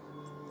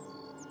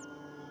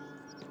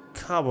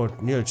 Carbo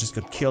nearly just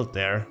got killed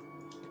there.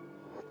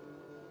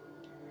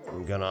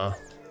 I'm gonna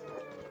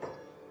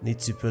need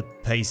to put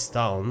pace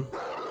down.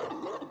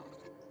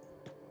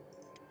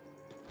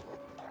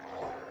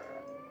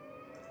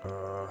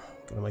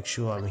 Gonna make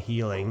sure I'm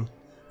healing.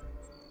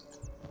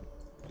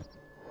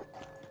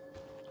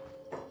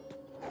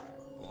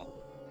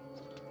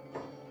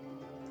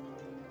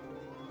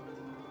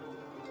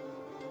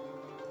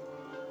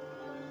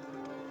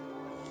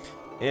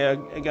 Yeah,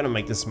 I'm gonna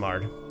make this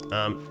smart.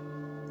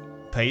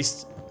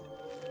 Paste,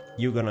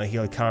 you're gonna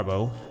heal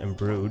Carbo, and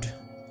Brood,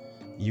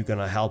 you're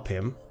gonna help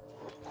him.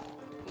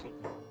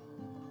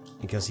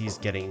 Because he's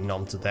getting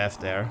numbed to death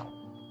there.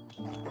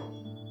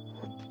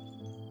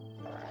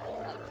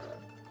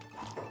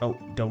 Oh,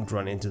 don't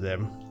run into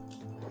them.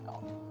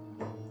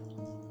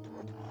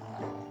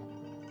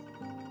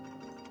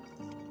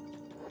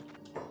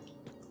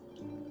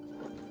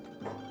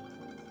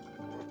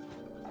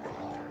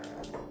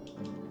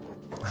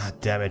 Ah,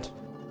 damn it.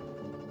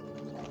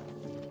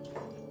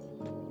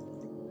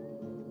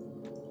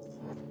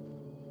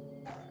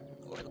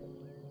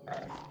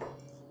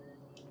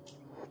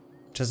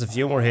 Just a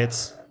few more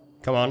hits.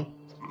 Come on.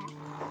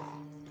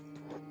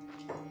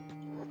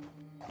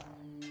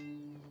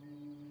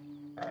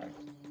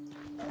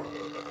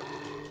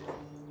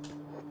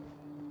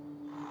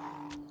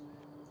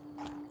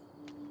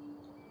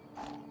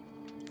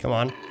 Come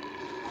on.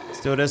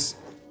 Let's do this.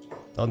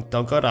 Don't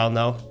go down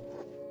now.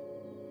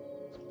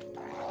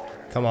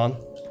 Come on.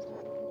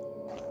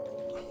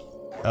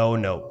 Oh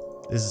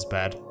no. This is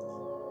bad.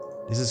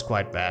 This is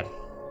quite bad.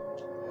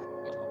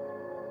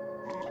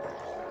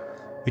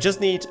 We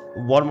just need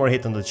one more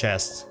hit on the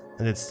chest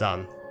and it's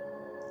done.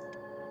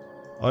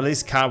 Or at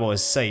least Carbo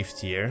is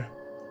saved here.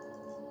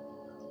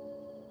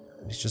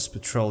 He's just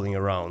patrolling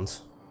around.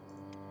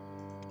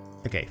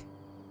 Okay.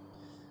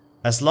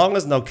 As long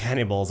as no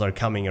cannibals are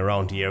coming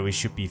around here, we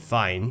should be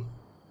fine.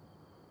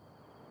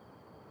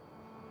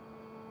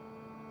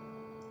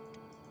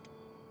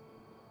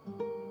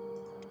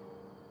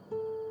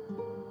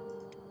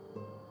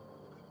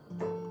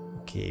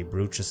 Okay,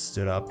 Brute just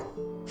stood up.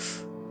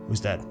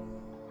 Who's that?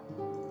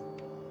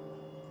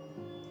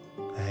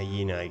 A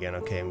hyena again.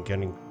 Okay, I'm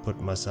gonna put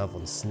myself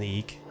on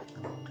sneak.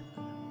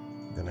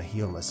 I'm gonna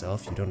heal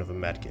myself. You don't have a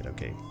medkit.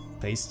 Okay,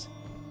 paste.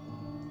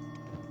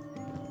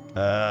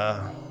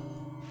 Oh,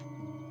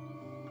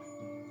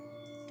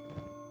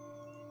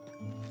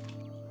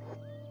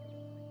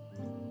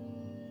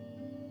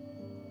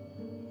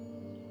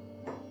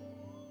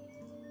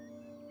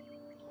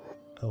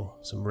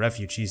 some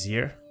refugees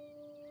here.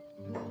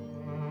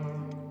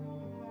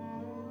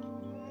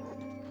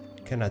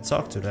 Can I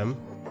talk to them?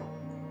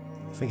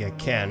 I think I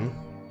can.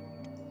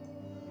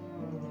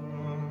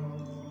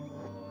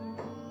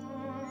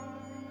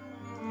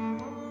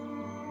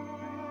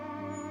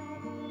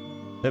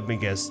 Let me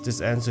guess,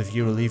 this ends with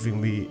you relieving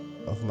me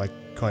of my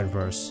coin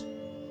purse.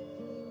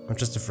 I'm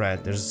just a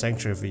friend. There's a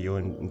sanctuary for you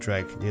in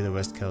Drake near the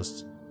west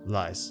coast.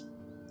 Lies.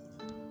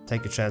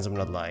 Take a chance I'm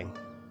not lying.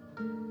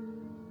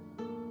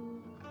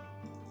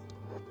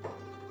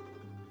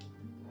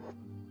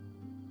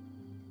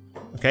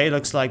 Okay,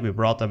 looks like we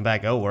brought them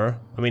back over.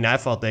 I mean, I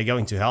thought they're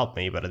going to help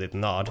me, but I did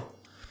not.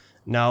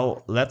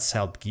 Now, let's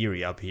help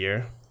Geary up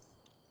here.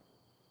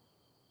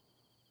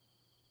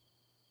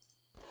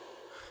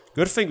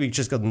 Good thing we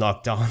just got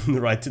knocked down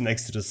right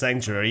next to the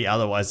sanctuary,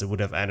 otherwise it would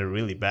have ended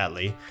really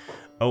badly.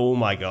 Oh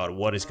my god,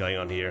 what is going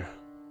on here?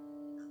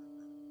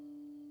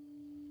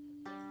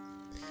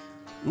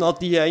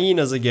 Not the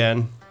hyenas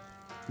again.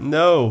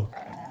 No.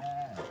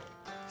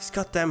 These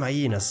goddamn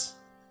hyenas.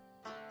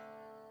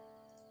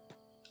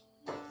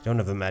 Don't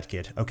have a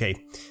medkit. Okay,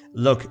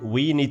 look,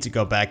 we need to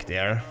go back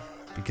there,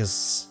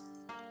 because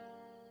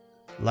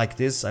like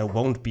this I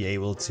won't be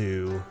able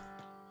to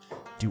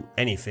do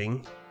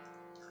anything.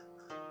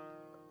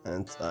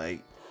 And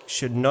I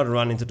should not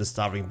run into the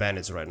starving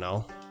bandits right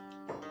now,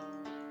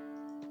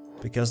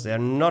 because they are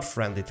not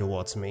friendly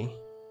towards me.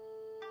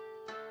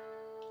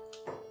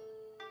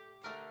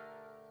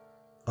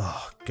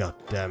 Oh, god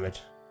damn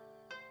it.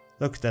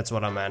 Look, that's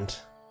what I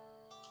meant.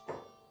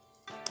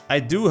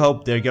 I do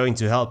hope they're going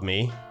to help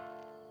me,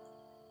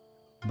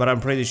 but I'm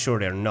pretty sure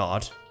they're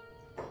not.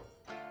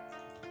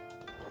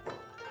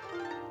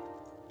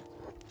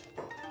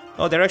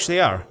 Oh, they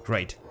actually are.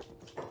 Great.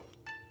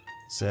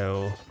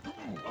 So...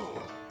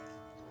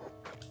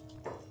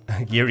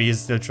 Geary is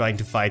still trying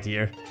to fight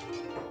here.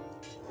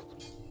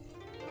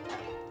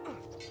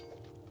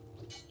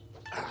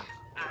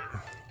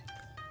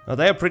 Well,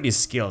 they are pretty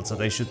skilled, so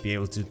they should be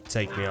able to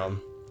take me on.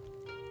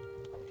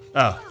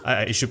 Oh,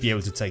 I should be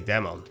able to take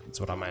them on. That's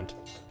what I meant.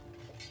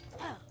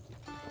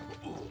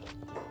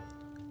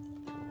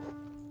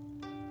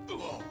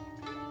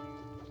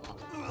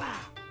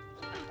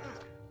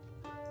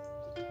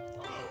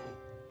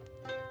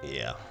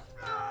 Yeah.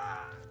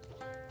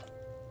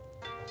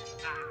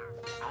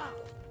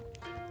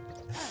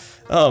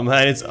 Oh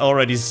man, it's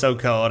already so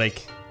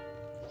chaotic.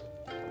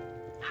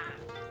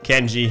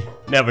 Kenji,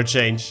 never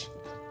change.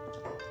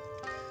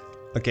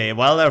 Okay,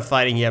 while they're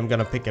fighting here, I'm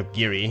gonna pick up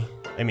Geary.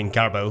 I mean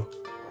Carbo.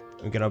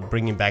 I'm gonna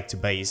bring him back to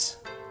base.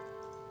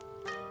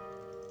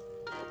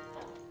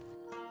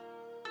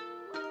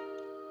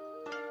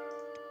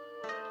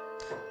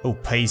 Oh,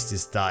 Paste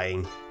is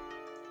dying.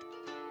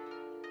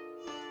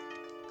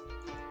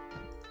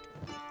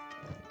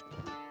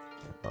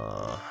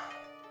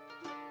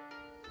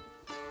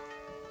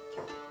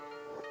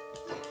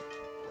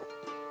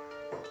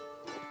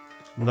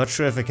 I'm not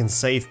sure if I can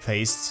save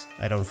Paste.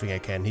 I don't think I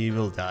can. He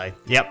will die.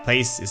 Yep,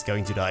 Paste is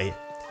going to die.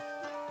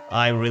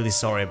 I'm really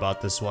sorry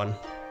about this one.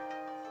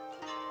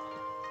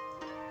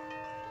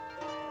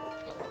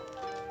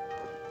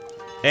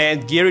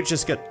 And Geary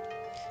just got...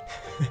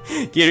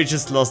 Geary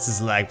just lost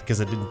his leg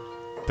because I didn't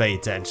pay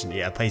attention.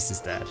 Yeah, Paste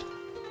is dead.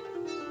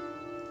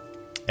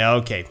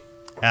 Okay.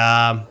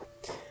 Oh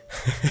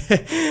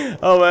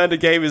man, the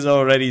game is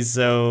already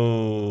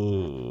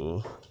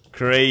so...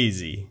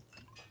 crazy.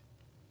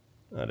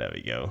 Oh, there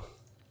we go.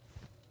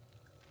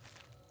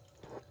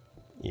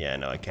 Yeah,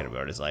 no, I can't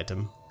wear this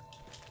item.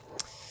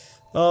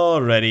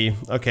 Alrighty.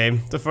 Okay,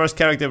 the first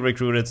character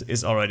recruited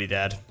is already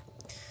dead.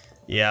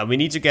 Yeah, we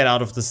need to get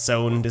out of the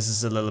zone. This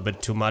is a little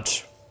bit too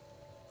much,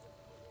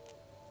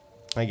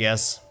 I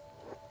guess.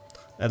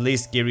 At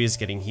least Geary is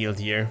getting healed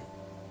here.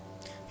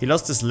 He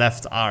lost his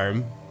left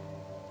arm.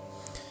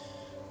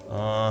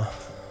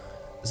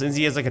 Since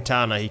he has a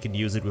katana, he can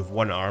use it with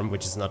one arm,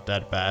 which is not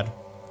that bad.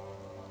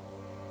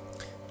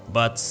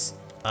 But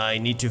I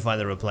need to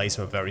find a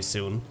replacement very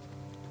soon.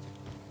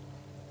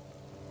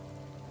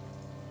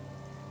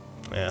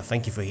 Yeah,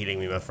 thank you for healing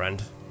me, my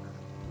friend.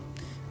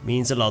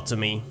 Means a lot to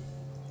me.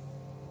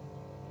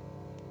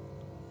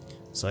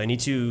 So I need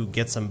to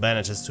get some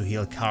bandages to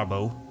heal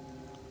Carbo.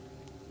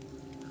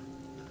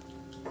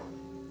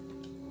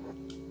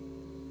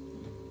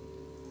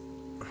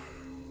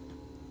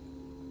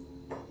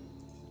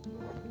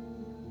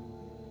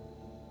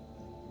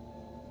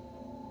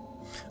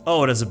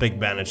 Oh, there's a big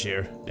bandage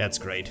here. That's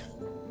great.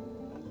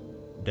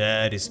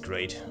 That is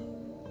great.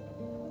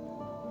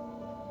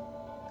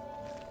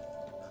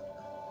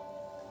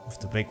 With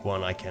the big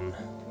one I can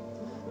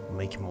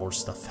make more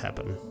stuff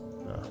happen.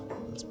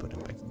 Let's put him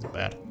back into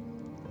bed.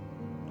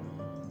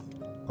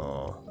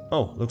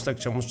 Oh, looks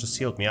like someone's just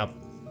healed me up.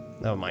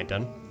 Never mind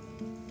then.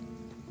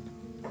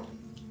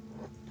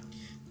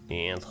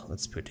 And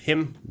let's put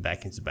him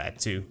back into bed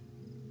too.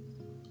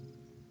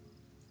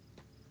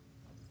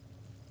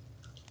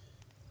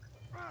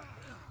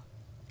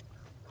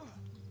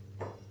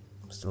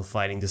 Still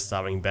fighting the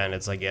starving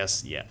bandits, I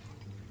guess. Yeah.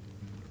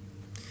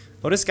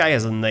 Oh, this guy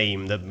has a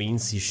name. That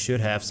means he should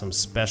have some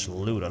special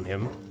loot on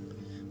him.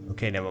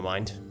 Okay, never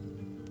mind.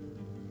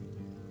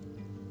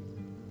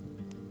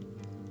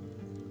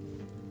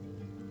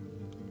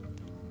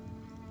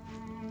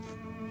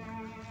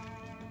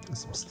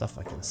 There's some stuff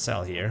I can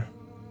sell here.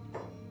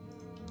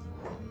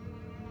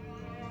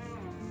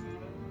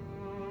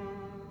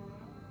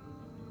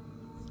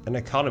 An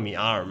economy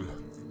arm.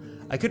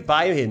 I could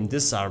buy him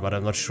this arm, but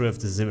I'm not sure if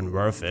this is even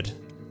worth it,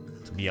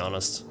 to be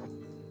honest.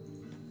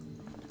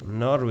 I'm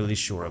not really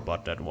sure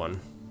about that one.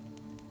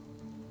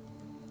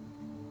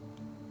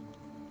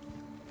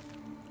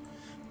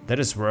 That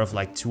is worth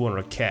like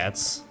 200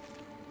 cats.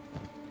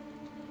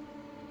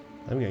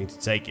 I'm going to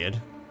take it.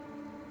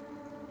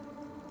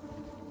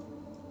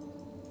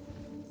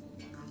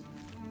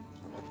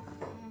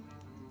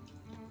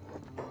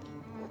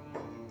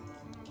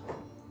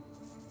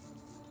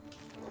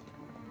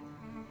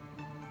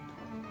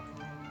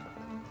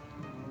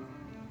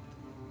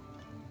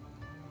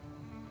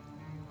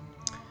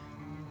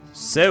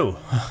 So,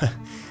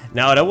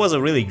 now that was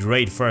a really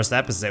great first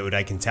episode,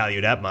 I can tell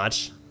you that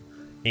much.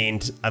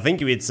 And I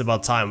think it's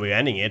about time we're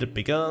ending it,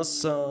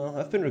 because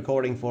I've been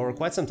recording for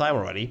quite some time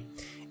already.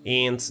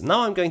 And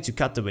now I'm going to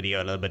cut the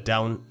video a little bit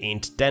down,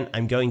 and then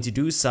I'm going to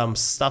do some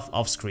stuff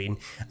off screen.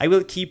 I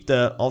will keep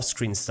the off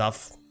screen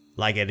stuff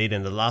like I did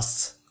in the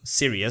last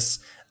series.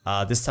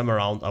 This time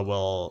around I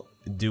will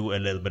do a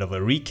little bit of a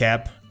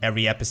recap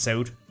every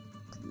episode.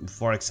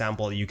 For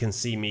example, you can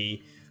see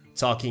me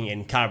talking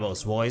in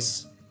Carbos'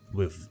 voice.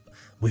 With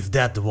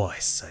that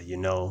voice, you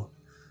know.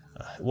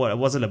 Well, it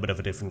was a little bit of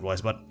a different voice,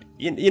 but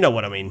you know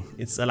what I mean.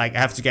 It's like I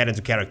have to get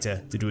into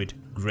character to do it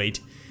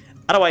great.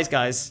 Otherwise,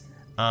 guys,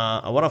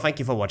 I want to thank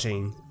you for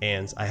watching,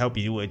 and I hope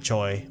you do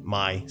enjoy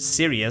my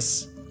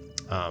series,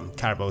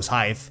 Carbos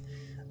Hive.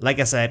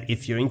 Like I said,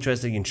 if you're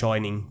interested in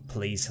joining,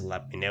 please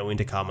let me know in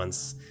the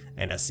comments,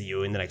 and I'll see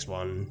you in the next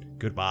one.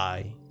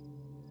 Goodbye.